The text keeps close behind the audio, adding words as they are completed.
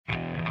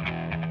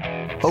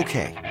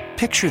Okay,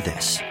 picture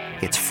this.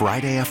 It's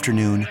Friday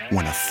afternoon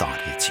when a thought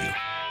hits you.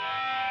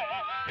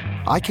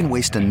 I can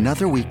waste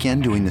another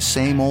weekend doing the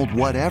same old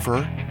whatever,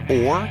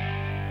 or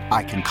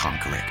I can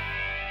conquer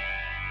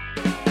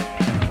it.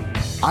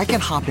 I can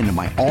hop into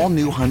my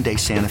all-new Hyundai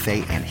Santa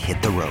Fe and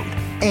hit the road.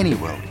 Any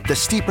road. The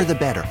steeper, the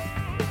better.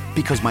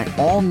 Because my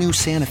all-new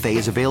Santa Fe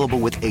is available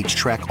with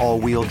H-Track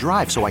all-wheel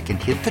drive, so I can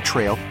hit the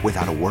trail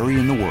without a worry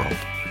in the world.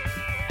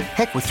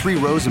 Heck, with 3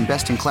 rows and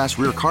best-in-class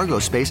rear cargo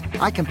space,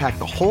 I can pack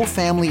the whole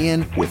family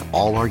in with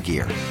all our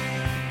gear.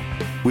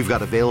 We've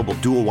got available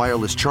dual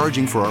wireless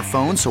charging for our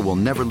phones, so we'll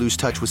never lose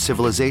touch with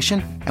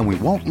civilization, and we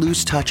won't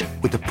lose touch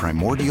with the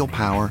primordial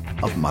power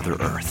of Mother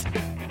Earth.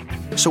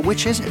 So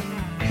which is it?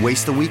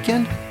 Waste the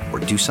weekend or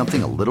do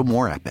something a little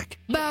more epic?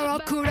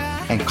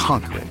 And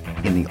conquer it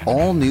in the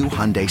all-new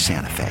Hyundai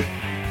Santa Fe.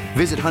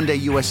 Visit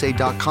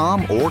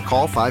HyundaiUSA.com or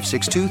call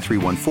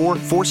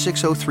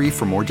 562-314-4603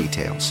 for more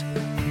details.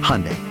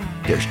 Hyundai,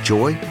 there's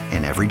joy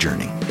in every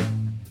journey.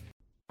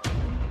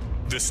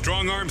 The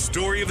Strong Arm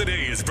Story of the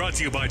Day is brought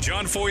to you by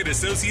John Foyd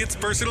Associates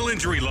Personal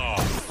Injury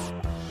Law.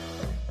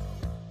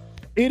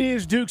 It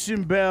is Dukes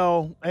and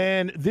Bell,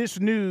 and this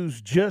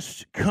news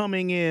just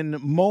coming in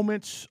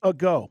moments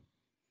ago.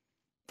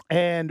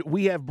 And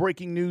we have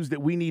breaking news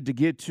that we need to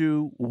get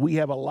to. We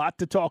have a lot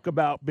to talk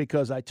about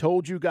because I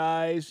told you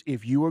guys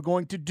if you are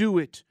going to do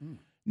it,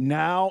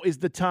 now is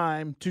the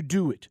time to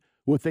do it.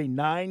 With a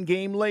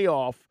 9-game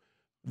layoff,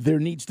 there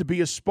needs to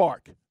be a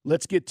spark.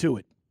 Let's get to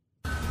it.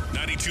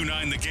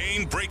 92.9 The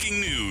Game,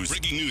 breaking news.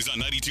 Breaking news on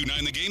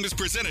 92.9 The Game is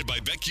presented by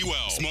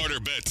BetQL.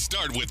 Smarter bets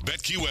start with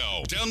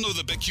BetQL. Download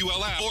the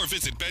BetQL app or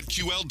visit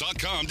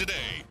BetQL.com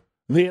today.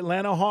 The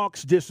Atlanta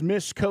Hawks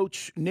dismissed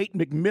coach Nate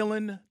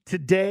McMillan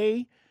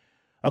today.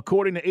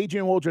 According to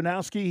Adrian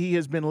Wojnarowski, he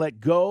has been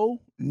let go.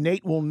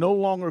 Nate will no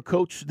longer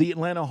coach the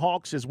Atlanta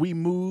Hawks as we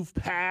move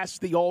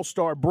past the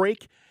All-Star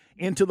break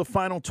into the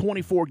final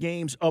 24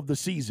 games of the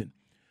season.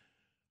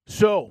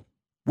 So,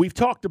 we've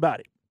talked about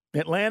it.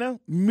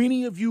 Atlanta,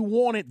 many of you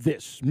wanted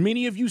this.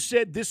 Many of you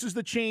said this is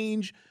the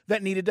change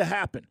that needed to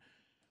happen.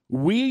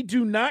 We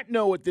do not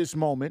know at this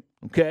moment,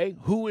 okay,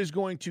 who is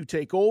going to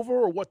take over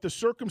or what the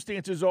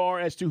circumstances are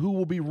as to who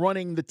will be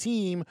running the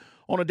team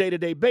on a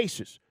day-to-day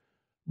basis.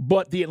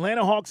 But the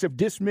Atlanta Hawks have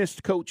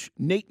dismissed Coach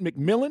Nate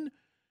McMillan,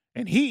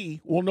 and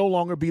he will no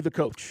longer be the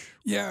coach.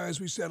 Yeah,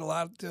 as we said a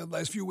lot the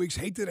last few weeks,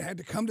 hate that it had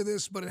to come to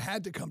this, but it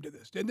had to come to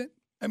this, didn't it?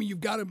 I mean,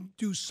 you've got to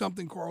do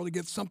something, Carl, to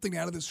get something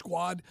out of this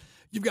squad.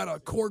 You've got a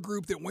core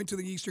group that went to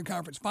the Eastern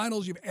Conference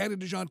Finals. You've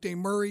added DeJounte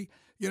Murray.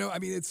 You know, I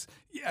mean,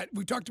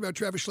 we talked about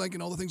Travis Schlenk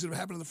and all the things that have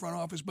happened in the front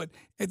office, but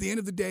at the end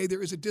of the day,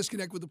 there is a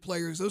disconnect with the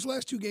players. Those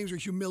last 2 games are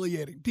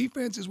humiliating.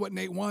 Defense is what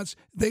Nate wants.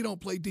 They don't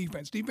play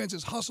defense. Defense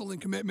is hustle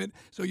and commitment.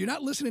 So you're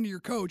not listening to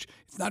your coach.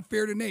 It's not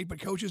fair to Nate, but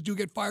coaches do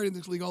get fired in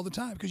this league all the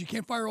time because you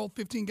can't fire all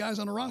 15 guys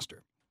on a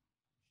roster.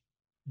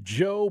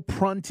 Joe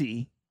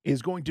Prunty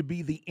is going to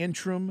be the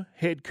interim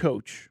head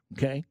coach,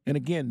 okay? And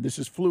again, this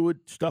is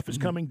fluid. Stuff is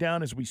coming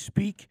down as we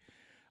speak.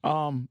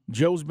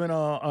 Joe's been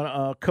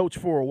a coach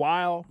for a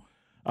while.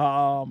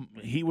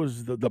 He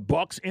was the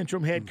Bucks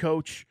interim head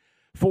coach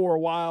for a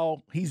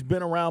while. He's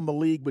been around the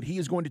league, but he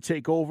is going to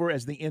take over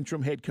as the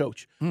interim head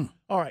coach.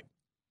 All right,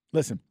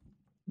 listen,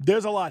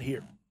 there's a lot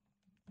here.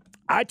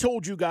 I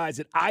told you guys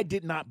that I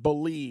did not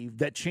believe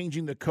that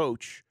changing the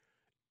coach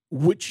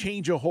would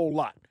change a whole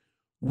lot.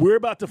 We're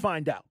about to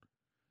find out.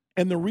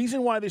 And the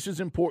reason why this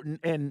is important,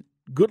 and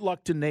good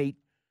luck to Nate,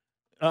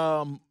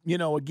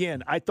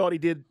 again, I thought he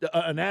did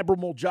an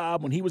admirable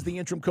job when he was the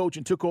interim coach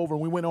and took over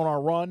and we went on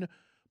our run.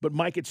 But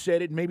Mike had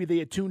said it. Maybe they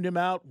had tuned him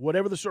out,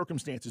 whatever the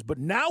circumstances. But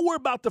now we're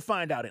about to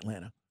find out,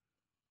 Atlanta,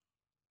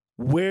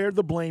 where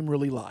the blame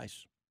really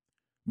lies.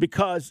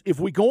 Because if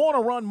we go on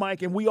a run,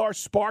 Mike, and we are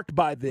sparked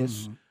by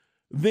this,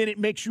 then it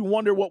makes you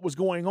wonder what was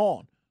going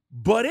on.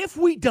 But if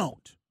we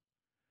don't,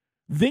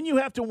 then you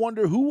have to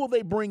wonder who will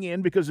they bring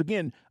in because,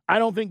 again, I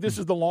don't think this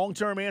is the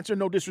long-term answer.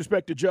 No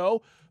disrespect to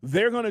Joe.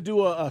 They're going to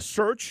do a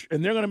search,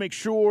 and they're going to make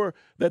sure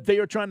that they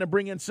are trying to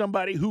bring in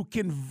somebody who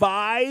can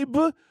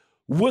vibe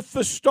with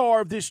the star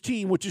of this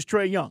team, which is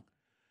Trae Young.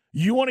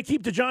 You want to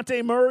keep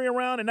DeJounte Murray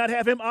around and not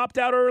have him opt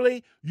out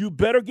early, you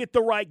better get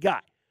the right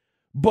guy.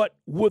 But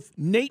with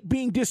Nate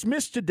being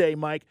dismissed today,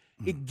 Mike,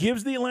 it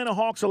gives the Atlanta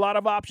Hawks a lot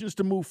of options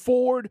to move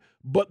forward.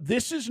 But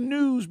this is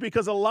news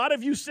because a lot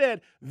of you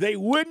said they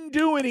wouldn't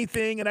do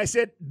anything. And I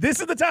said, this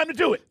is the time to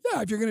do it.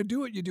 Yeah, if you're going to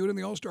do it, you do it in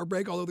the All-Star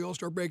break. Although the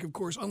All-Star break, of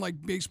course,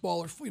 unlike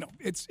baseball,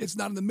 it's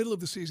not in the middle of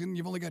the season.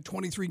 You've only got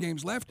 23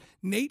 games left.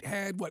 Nate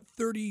had,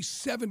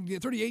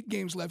 38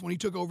 games left when he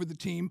took over the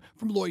team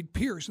from Lloyd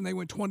Pierce. And they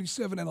went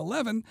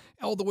 27-11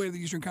 all the way to the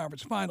Eastern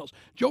Conference Finals.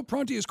 Joe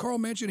Prunty, as Carl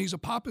mentioned, he's a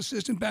pop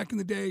assistant back in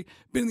the day,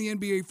 been in the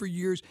NBA for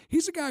years.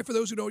 He's the guy, for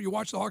those who don't, you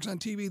watch the Hawks on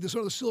TV, the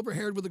sort of the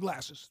silver-haired with the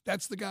glasses.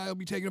 That's the guy who'll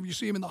be taking over. You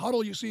see him in the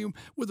huddle. You see him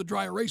with the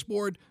dry erase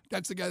board.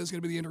 That's the guy that's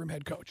going to be the interim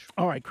head coach.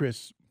 All right,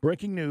 Chris.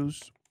 Breaking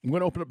news. I'm going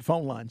to open up the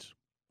phone lines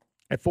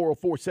at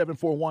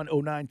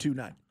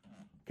 404-741-0929.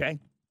 Okay?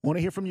 Want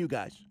to hear from you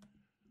guys.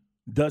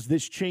 Does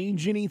this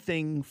change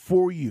anything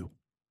for you?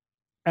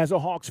 as a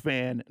Hawks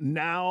fan,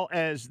 now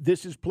as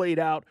this is played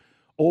out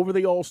over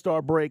the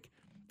All-Star break,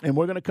 and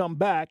we're going to come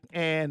back,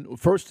 and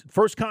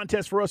first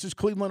contest for us is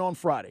Cleveland on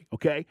Friday,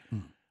 okay?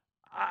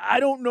 I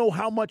don't know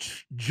how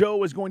much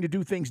Joe is going to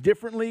do things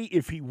differently,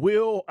 if he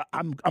will.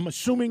 I'm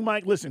assuming,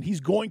 Mike, listen,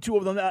 he's going to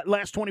over the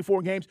last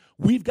 24 games.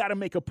 We've got to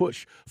make a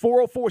push.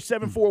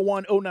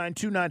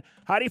 404-741-0929.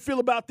 How do you feel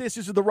about this?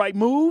 Is it the right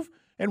move?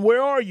 And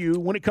where are you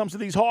when it comes to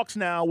these Hawks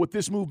now with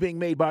this move being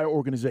made by our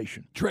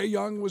organization? Trae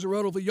Young was a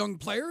relatively young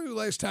player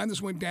last time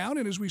this went down.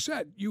 And as we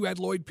said, you had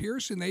Lloyd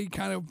Pierce, and they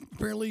kind of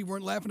apparently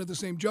weren't laughing at the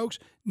same jokes.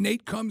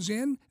 Nate comes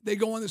in. They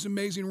go on this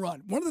amazing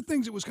run. One of the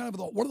things that was kind of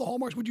one of the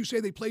hallmarks, would you say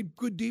they played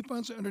good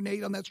defense under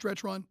Nate on that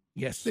stretch run?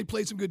 Yes. They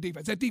played some good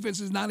defense. That defense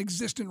is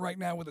non-existent right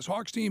now with this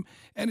Hawks team.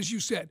 And as you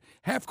said,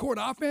 half-court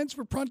offense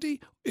for Prunty.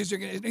 Is there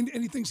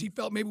any things he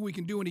felt maybe we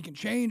can do and he can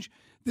change?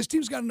 This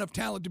team's got enough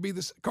talent to be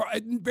this,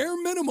 at bare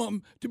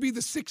minimum, to be the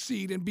 6th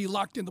seed and be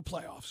locked in the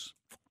playoffs.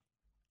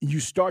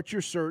 You start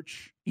your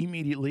search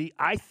immediately.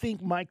 I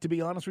think, Mike, to be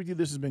honest with you,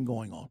 this has been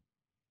going on.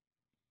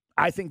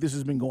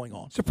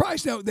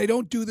 Surprised now they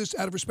don't do this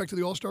out of respect to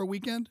the All-Star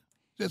weekend.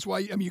 That's why,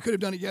 you could have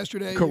done it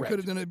yesterday. Correct. You could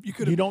have done it.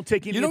 You don't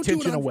take any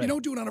attention away. You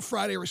don't do it on a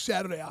Friday or a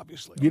Saturday,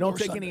 obviously. You don't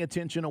take any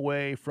attention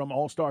away from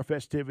All-Star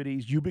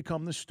festivities. You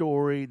become the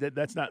story.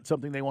 That's not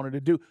something they wanted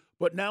to do.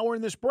 But now we're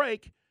in this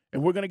break,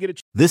 and we're going to get a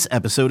This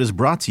episode is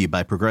brought to you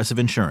by Progressive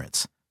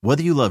Insurance.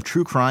 Whether you love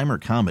true crime or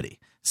comedy,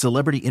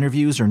 celebrity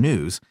interviews or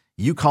news,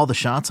 you call the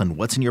shots on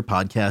what's in your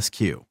podcast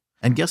queue.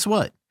 And guess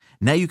what?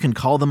 Now you can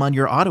call them on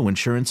your auto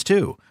insurance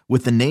too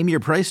with the Name Your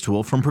Price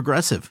tool from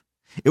Progressive.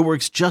 It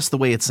works just the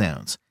way it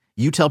sounds.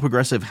 You tell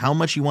Progressive how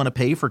much you want to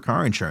pay for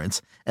car insurance,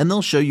 and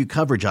they'll show you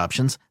coverage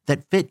options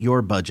that fit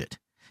your budget.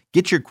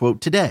 Get your quote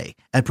today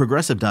at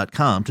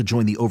Progressive.com to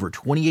join the over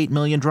 28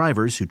 million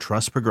drivers who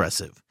trust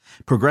Progressive.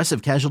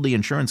 Progressive Casualty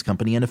Insurance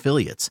Company and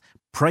Affiliates.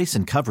 Price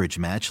and coverage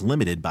match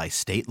limited by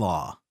state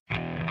law.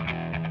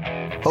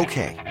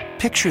 Okay,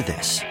 picture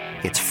this.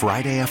 It's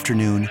Friday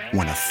afternoon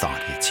when a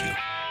thought hits you.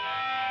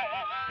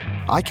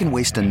 I can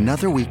waste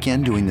another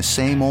weekend doing the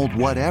same old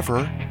whatever,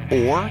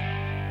 or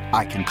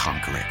I can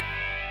conquer it.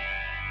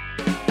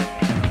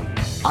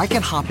 I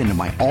can hop into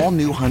my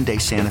all-new Hyundai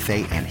Santa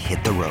Fe and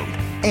hit the road.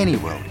 Any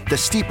road. The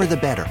steeper, the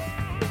better.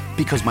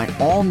 Because my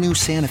all-new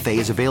Santa Fe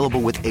is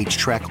available with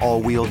H-Track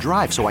all-wheel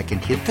drive, so I can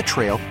hit the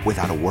trail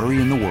without a worry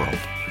in the world.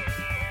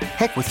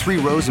 Heck, with 3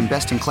 rows and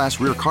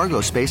best-in-class rear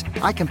cargo space,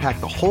 I can pack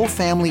the whole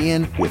family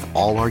in with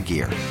all our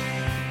gear.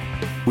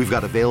 We've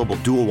got available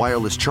dual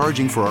wireless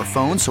charging for our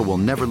phones, so we'll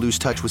never lose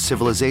touch with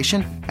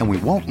civilization, and we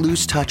won't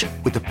lose touch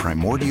with the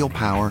primordial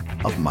power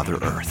of Mother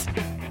Earth.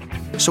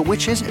 So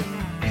which is it?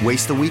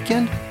 Waste the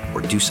weekend or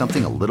do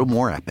something a little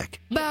more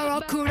epic?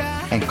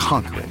 And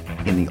conquer it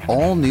in the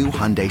all-new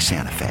Hyundai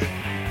Santa Fe.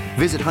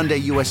 Visit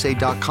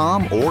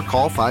HyundaiUSA.com or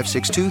call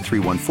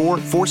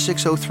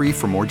 562-314-4603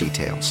 for more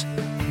details.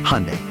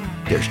 Hyundai,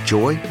 there's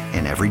joy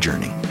in every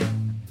journey.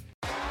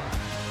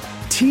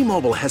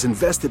 T-Mobile has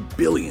invested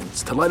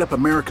billions to light up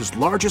America's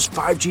largest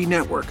 5G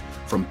network,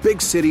 from big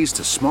cities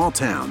to small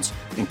towns,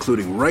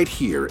 including right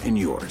here in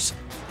yours.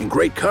 And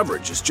great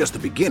coverage is just the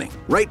beginning.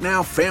 Right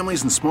now,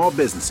 families and small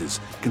businesses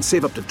can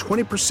save up to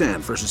 20%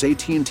 versus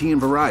AT&T and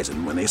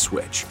Verizon when they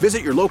switch.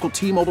 Visit your local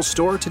T-Mobile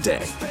store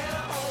today.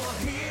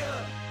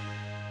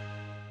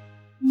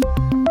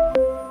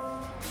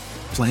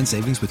 Plan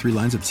savings with 3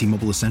 lines of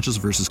T-Mobile Essentials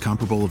versus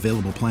comparable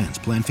available plans.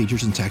 Plan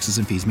features and taxes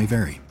and fees may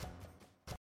vary.